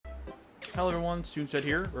Hello everyone, Suneset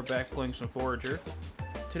here. We're back playing some Forager.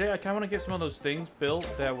 Today I kind of want to get some of those things built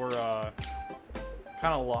that were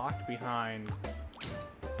kind of locked behind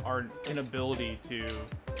our inability to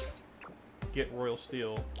get royal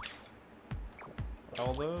steel.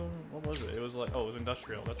 Although, what was it? It was like, oh, it was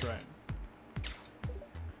industrial, that's right.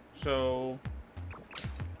 So,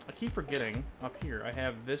 I keep forgetting, up here, I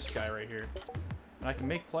have this guy right here. And I can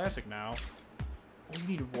make plastic now. Oh, you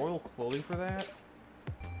need royal clothing for that?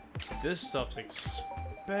 This stuff's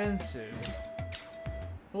expensive.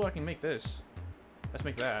 Oh, I can make this. Let's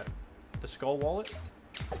make that. The skull wallet.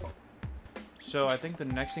 So I think the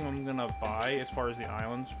next thing I'm gonna buy, as far as the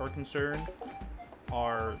islands are concerned,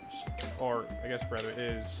 or I guess rather,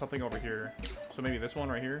 is something over here. So maybe this one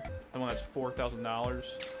right here. The one that's $4,000.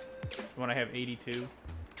 The one I have 82.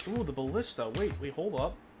 Ooh, the ballista. Wait, hold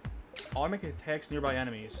up. Automatic attacks nearby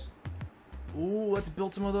enemies. Ooh, let's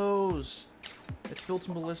build some of those. Let's build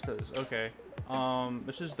some ballistas. Okay.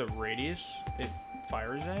 This is the radius it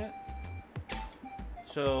fires at.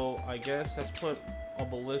 So I guess let's put a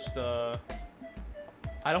ballista.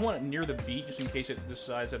 I don't want it near the beat just in case it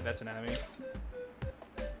decides that that's an enemy.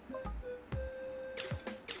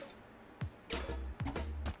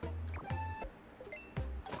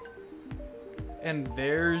 And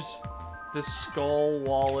there's the skull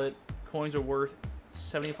wallet. Coins are worth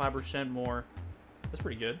 75% more. That's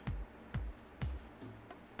pretty good.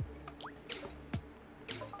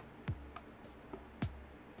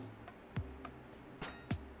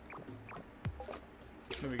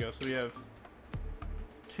 There we go. So we have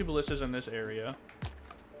 2 ballistas in this area.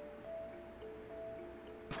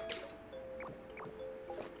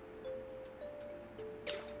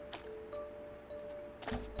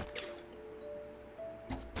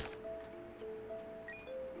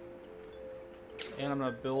 And I'm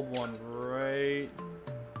gonna build one right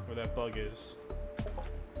where that bug is.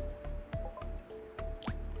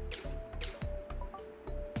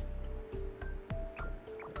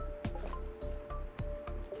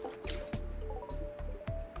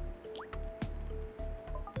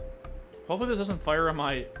 Hopefully this doesn't fire on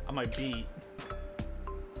my beat.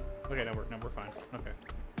 Okay, no, we're fine. Okay.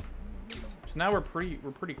 So now we're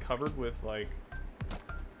pretty covered with, like,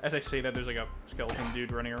 as I say that, there's like a skeleton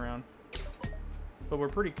dude running around. But we're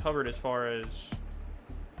pretty covered as far as,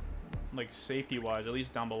 like, safety-wise, at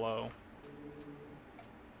least down below.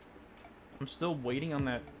 I'm still waiting on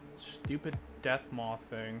that stupid death moth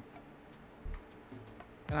thing.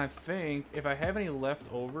 And I think if I have any left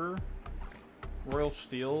over royal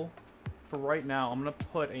steel, for right now, I'm gonna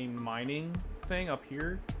put a mining thing up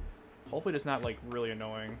here. Hopefully it's not, like, really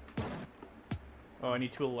annoying. Oh, I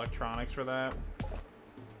need 2 electronics for that.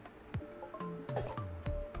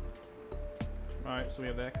 Alright, so we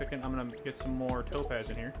have that cooking. I'm gonna get some more topaz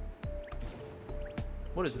in here.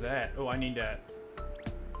 What is that? Oh, I need that.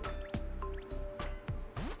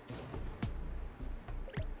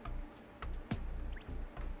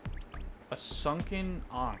 A sunken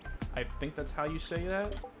ankh. I think that's how you say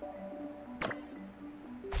that.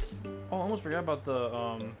 Oh, I almost forgot about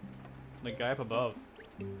the guy up above.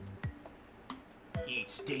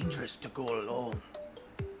 It's dangerous to go alone.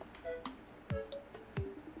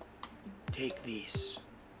 Take these.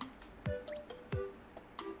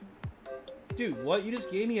 Dude, what? You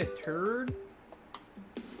just gave me a turd?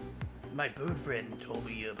 My bird friend told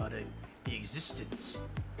me about the existence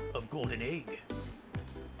of golden egg.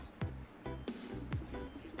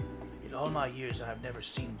 In all my years, I have never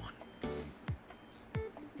seen one.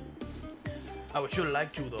 I would sure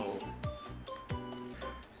like to, though.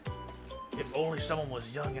 If only someone was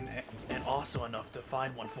young and awesome enough to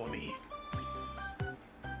find one for me.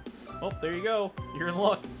 Oh, there you go. You're in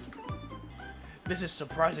luck. This is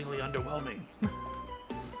surprisingly underwhelming.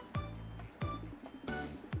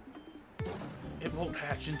 It won't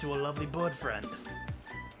hatch into a lovely bird friend.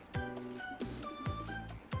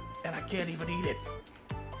 And I can't even eat it.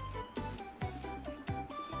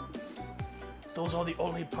 Those are the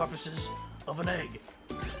only purposes of an egg.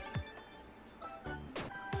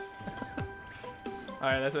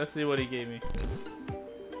 Alright, let's see what he gave me.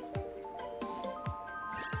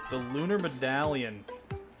 The lunar medallion.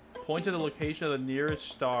 Point to the location of the nearest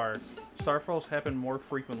star. Starfalls happen more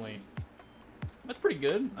frequently. That's pretty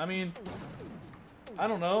good. I mean, I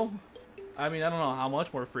don't know. I don't know how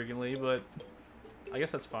much more frequently, but I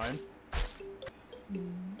guess that's fine.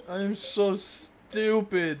 I am so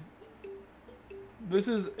stupid. This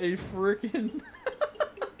is a freaking...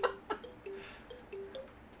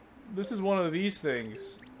 This is one of these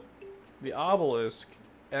things. The obelisk.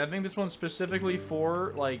 And I think this one's specifically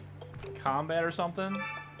for, like, combat or something.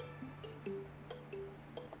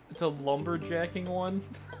 It's a lumberjacking one.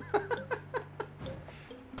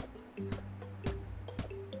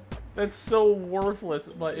 That's so worthless,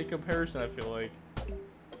 like, in comparison, I feel like.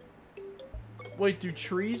 Wait, do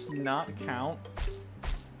trees not count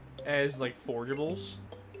as, like, forageables?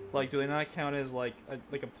 Like, do they not count as, like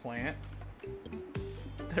a plant?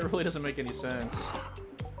 That really doesn't make any sense.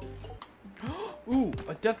 Ooh,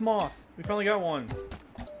 a death moth! We finally got one!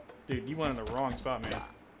 Dude, you went in the wrong spot, man.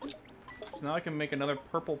 So now I can make another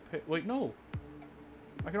purple pit. Wait, no!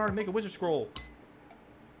 I can already make a wizard scroll!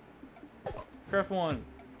 Craft one.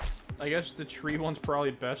 I guess the tree one's probably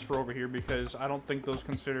best for over here because I don't think those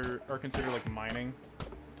are considered like mining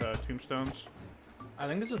tombstones. I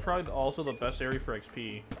think this is probably also the best area for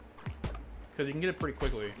XP because you can get it pretty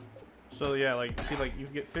quickly. So yeah, like see, like you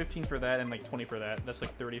get 15 for that and like 20 for that. That's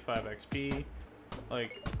like 35 XP.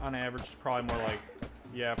 Like on average, it's probably more like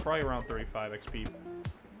probably around 35 XP.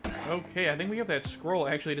 Okay, I think we have that scroll.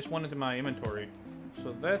 Actually, it just went into my inventory.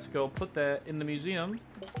 So let's go put that in the museum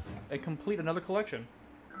and complete another collection.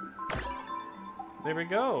 There we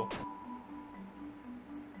go.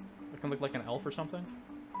 I can look like an elf or something.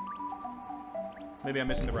 Maybe I'm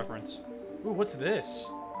missing the reference. Ooh, what's this?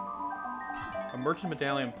 A merchant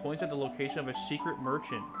medallion points at the location of a secret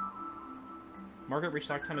merchant. Market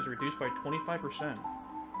restock time is reduced by 25%.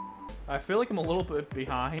 I feel like I'm a little bit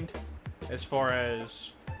behind as far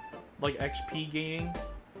as like XP gaining,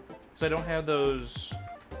 because I don't have those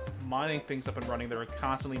mining things up and running that are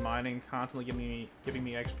constantly mining, constantly giving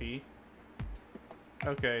me XP.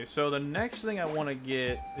 Okay, so the next thing I want to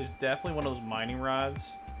get is definitely one of those mining rods.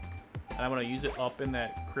 And I'm going to use it up in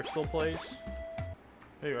that crystal place.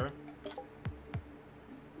 There you are.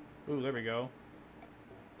 Ooh, there we go.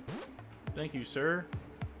 Thank you, sir.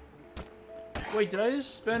 Wait, did I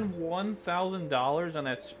just spend $1,000 on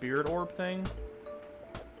that spirit orb thing?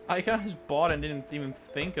 I kind of just bought it and didn't even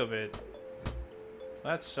think of it.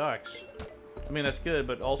 That sucks. I mean, that's good,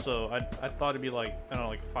 but also, I thought it'd be like, I don't know,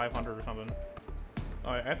 like 500 or something.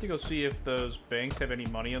 Alright, I have to go see if those banks have any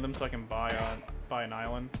money on them so I can buy an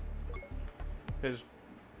island. Because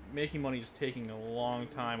making money is taking a long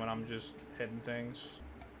time when I'm just hitting things.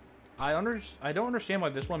 I don't understand why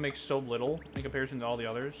this one makes so little in comparison to all the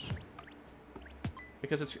others.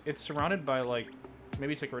 Because it's surrounded by like,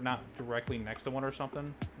 maybe it's like we're not directly next to one or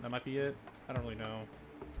something. That might be it. I don't really know.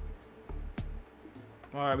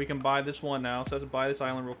 Alright, we can buy this one now. So let's buy this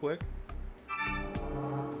island real quick.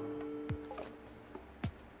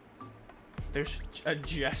 There's a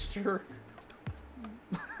jester.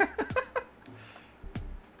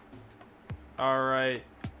 Alright.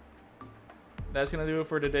 That's going to do it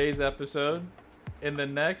for today's episode. In the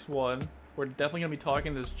next one, we're definitely going to be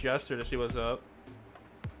talking to this jester to see what's up.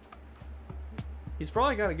 He's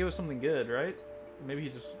probably got to give us something good, right? Maybe he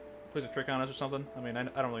just plays a trick on us or something. I mean, I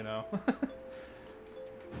don't really know.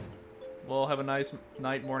 Well, have a nice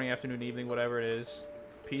night, morning, afternoon, evening, whatever it is.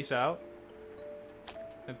 Peace out.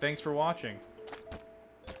 And thanks for watching.